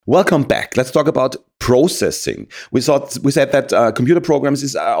Welcome back. Let's talk about processing. We said that computer programs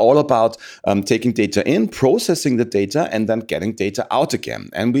is all about taking data in, processing the data, and then getting data out again.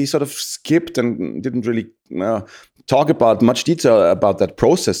 And we sort of skipped and didn't really talk about much detail about that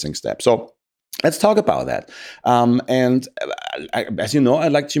processing step. So let's talk about that. As you know, I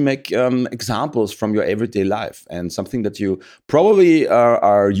like to make examples from your everyday life. And something that you probably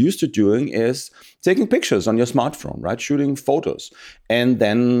are used to doing is taking pictures on your smartphone, right? Shooting photos. And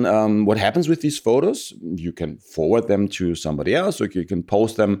then what happens with these photos? You can forward them to somebody else, or you can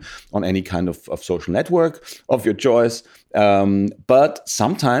post them on any kind of social network of your choice. But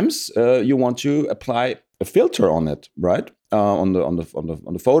sometimes you want to apply a filter on it, right? On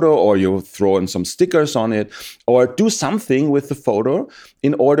the photo, or you throw in some stickers on it, or do something with the photo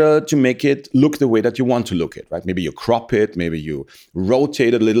in order to make it look the way that you want to look it, right? Maybe you crop it, maybe you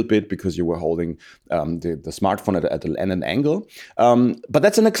rotate it a little bit because you were holding the smartphone at an angle. But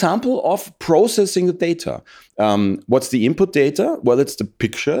that's an example of processing the data. What's the input data? Well, it's the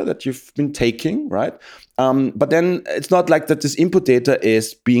picture that you've been taking, right? But then it's not like that this input data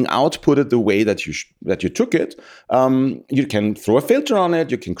is being outputted the way that you took it. You can throw a filter on it,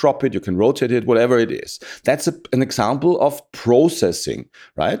 you can crop it, you can rotate it, whatever it is. That's an example of processing,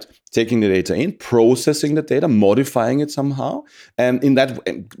 right? Taking the data in, processing the data, modifying it somehow. And in that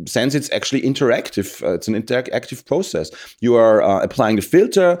sense, it's actually interactive. It's an interactive process. You are applying the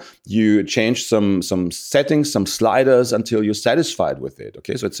filter, you change some settings, some sliders until you're satisfied with it.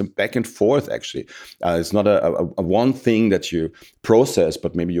 Okay, so it's a back and forth actually. It's not a one thing that you process,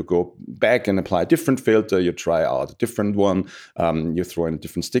 but maybe you go back and apply a different filter, you try out a different one, you throw in a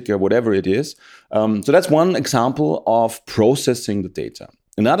different sticker, whatever it is. So that's one example of processing the data.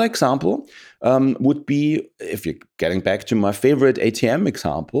 Another example would be, if you're getting back to my favorite ATM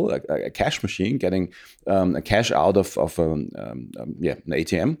example, a cash machine, getting a cash out of an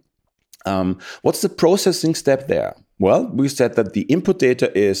ATM. What's the processing step there? Well, we said that the input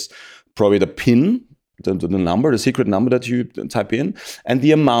data is probably the PIN, the number, the secret number that you type in, and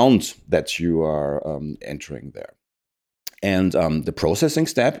the amount that you are entering there. And the processing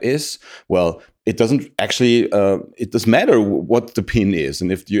step is, well, it doesn't actually, it doesn't matter what the PIN is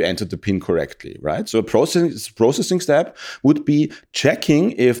and if you entered the PIN correctly, right? So a processing step would be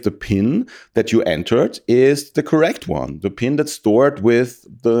checking if the PIN that you entered is the correct one, the PIN that's stored with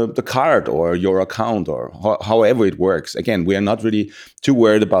the card or your account or however it works. Again, we are not really too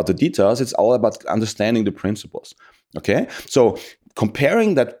worried about the details. It's all about understanding the principles, okay? So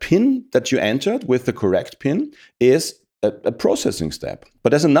comparing that PIN that you entered with the correct PIN is a processing step.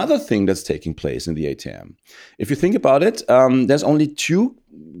 But there's another thing that's taking place in the ATM. If you think about it, there's only two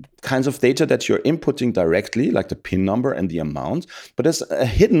kinds of data that you're inputting directly, like the PIN number and the amount. But there's a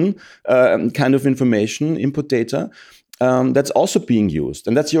hidden kind of information, input data, that's also being used.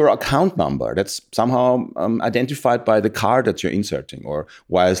 And that's your account number. That's somehow identified by the card that you're inserting or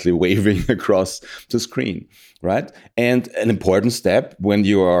wisely waving across the screen, right? And an important step when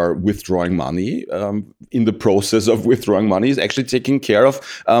you are withdrawing money, in the process of withdrawing money, is actually taking care of,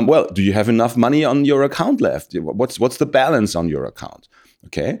 do you have enough money on your account left? What's the balance on your account?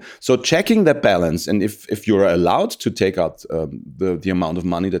 Okay, so checking that balance, and if you're allowed to take out the amount of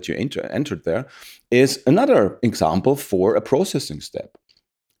money that you entered there, is another example for a processing step.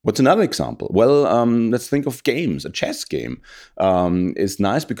 What's another example? Well, let's think of games. A chess game is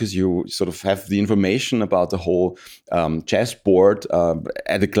nice because you sort of have the information about the whole chess board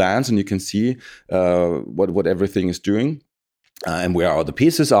at a glance, and you can see what everything is doing. And where all the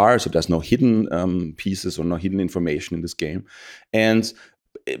pieces are, so there's no hidden pieces or no hidden information in this game. And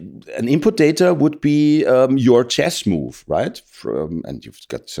an input data would be your chess move, right? And you've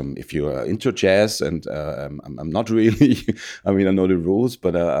got some, if you're into chess, and I'm not really, I mean, I know the rules,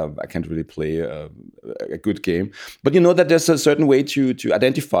 but I can't really play a good game. But you know that there's a certain way to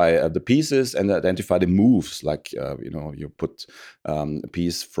identify the pieces and identify the moves, like, you put a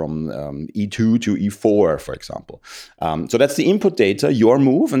piece from E2 to E4, for example. So that's the input data, your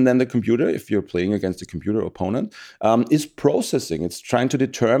move, and then the computer, if you're playing against a computer opponent, is processing. It's trying to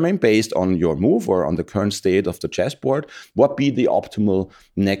determine, based on your move or on the current state of the chessboard, what be the optimal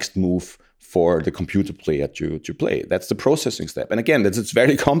next move for the computer player to play. That's the processing step. And again, it's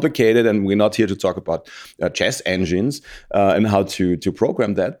very complicated, and we're not here to talk about chess engines and how to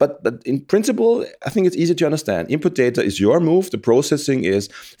program that. But in principle, I think it's easy to understand. Input data is your move. The processing is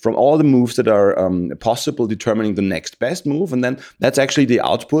from all the moves that are possible, determining the next best move. And then that's actually the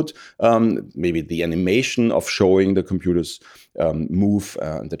output, maybe the animation of showing the computer's move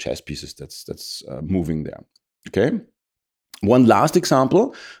and the chess pieces that's moving there. Okay. One last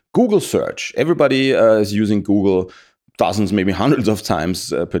example, Google search. Everybody is using Google dozens, maybe hundreds of times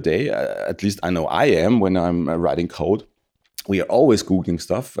per day. At least I know I am when I'm writing code. We are always Googling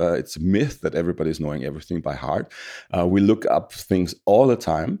stuff. It's a myth that everybody's knowing everything by heart. We look up things all the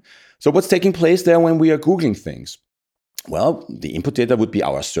time. So what's taking place there when we are Googling things? Well, the input data would be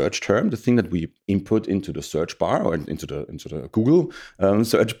our search term, the thing that we input into the search bar or into the Google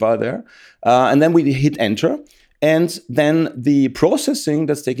search bar there. And then we hit enter. And then the processing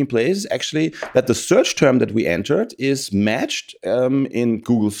that's taking place is actually that the search term that we entered is matched in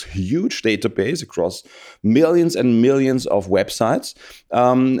Google's huge database across millions and millions of websites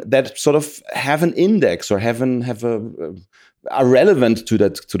that sort of have an index or are relevant to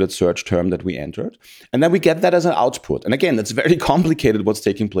that search term that we entered. And then we get that as an output. And again, it's very complicated what's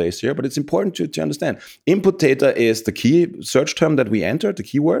taking place here, but it's important to understand. Input data is the key search term that we entered, the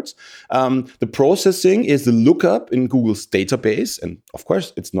keywords. The processing is the lookup in Google's database. And of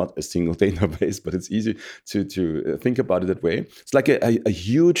course, it's not a single database, but it's easy to think about it that way. It's like a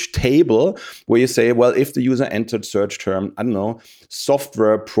huge table where you say, well, if the user entered search term, I don't know,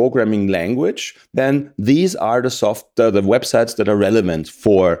 software programming language, then these are the websites that are relevant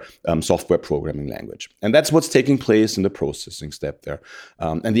for software programming language. And that's what's taking place in the processing step there.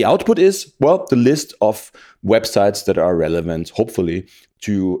 And the output is, well, the list of websites that are relevant, hopefully,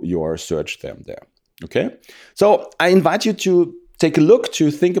 to your search term there. Okay? So I invite you to take a look, to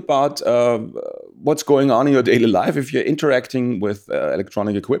think about what's going on in your daily life. If you're interacting with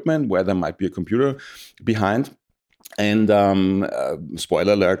electronic equipment where there might be a computer behind, and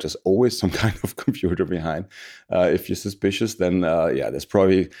spoiler alert, there's always some kind of computer behind. If you're suspicious, then there's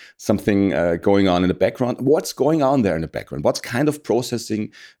probably something going on in the background. What's going on there in the background? What kind of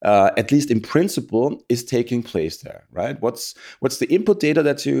processing, at least in principle, is taking place there, right? What's the input data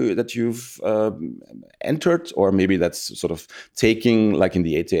that you've entered, or maybe that's sort of taking, like in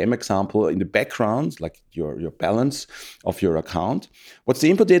the ATM example, in the background, like your balance of your account. What's the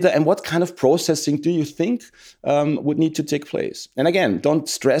input data, and what kind of processing do you think would need to take place? And again, don't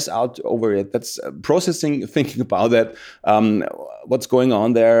stress out over it. That's processing, thinking about that, what's going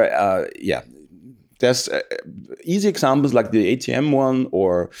on there. There's easy examples like the ATM one,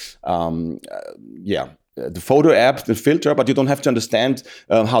 or the photo app, the filter, but you don't have to understand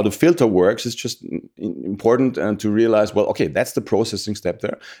how the filter works. It's just important to realize, well, okay, that's the processing step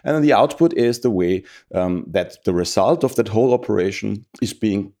there. And then the output is the way that the result of that whole operation is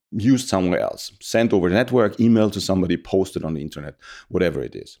being used somewhere else, sent over the network, emailed to somebody, posted on the internet, whatever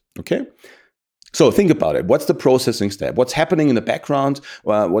it is. Okay? So think about it. What's the processing step? What's happening in the background?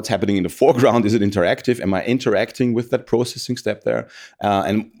 What's happening in the foreground? Is it interactive? Am I interacting with that processing step there?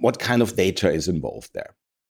 And what kind of data is involved there?